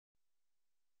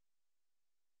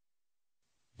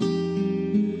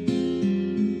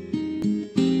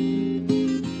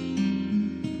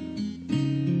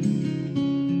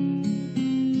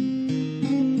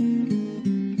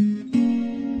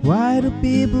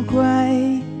people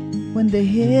cry when they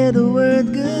hear the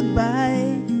word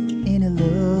goodbye in a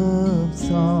love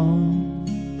song.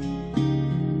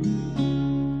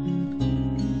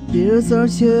 Tears are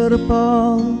sure to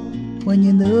fall when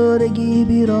you know they give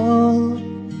it all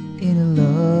in a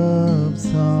love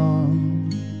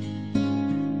song.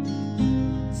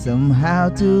 Somehow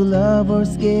two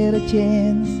lovers get a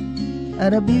chance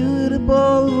at a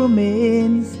beautiful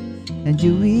romance, and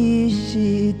you wish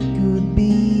it could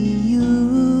be you.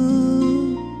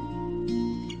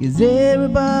 'Cause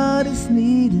everybody's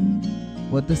needing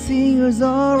what the singers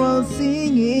are all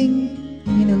singing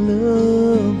in a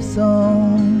love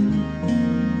song.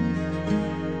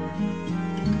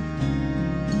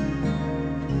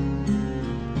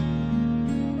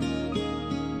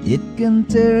 It can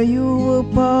tear you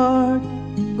apart,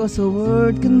 'cause a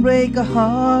word can break a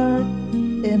heart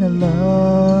in a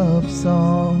love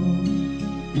song.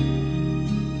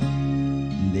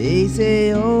 They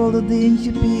say all the things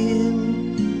you feel,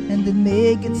 and they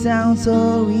make it sound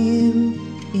so real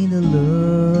in a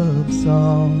love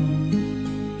song.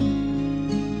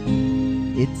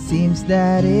 It seems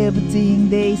that everything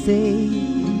they say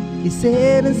is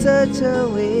said in such a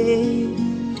way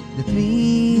that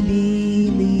we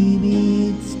believe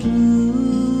it's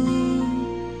true.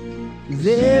 'Cause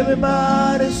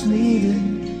everybody's needing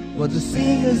what the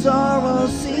singers are all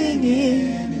singing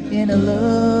in a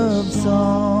love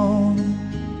song.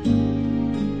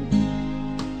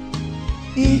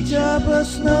 Each of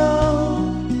us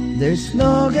know there's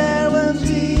no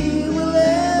guarantee we'll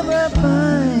ever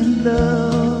find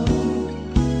love.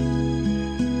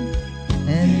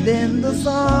 And in the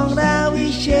song that we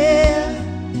share,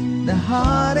 the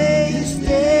heartache is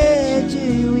there to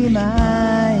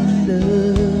remind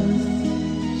us.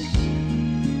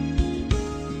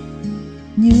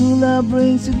 New love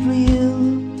brings a thrill,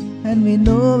 and we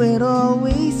know it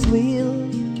always will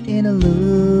in a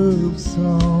love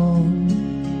song.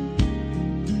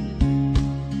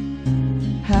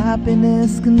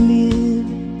 Happiness can live,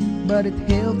 but it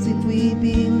helps if we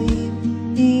believe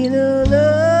in a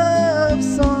love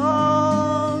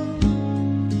song.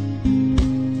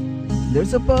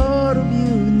 There's a part of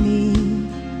you and me,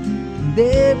 and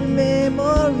every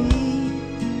memory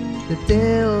that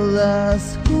tells us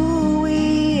who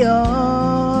we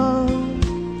are.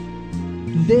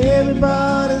 And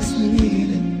everybody's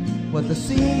needing what the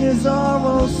singers are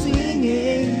all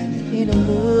singing in a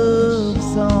love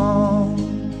song.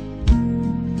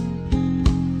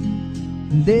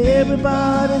 And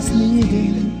everybody's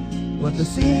needing what the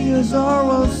singers are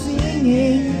all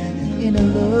singing in a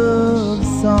love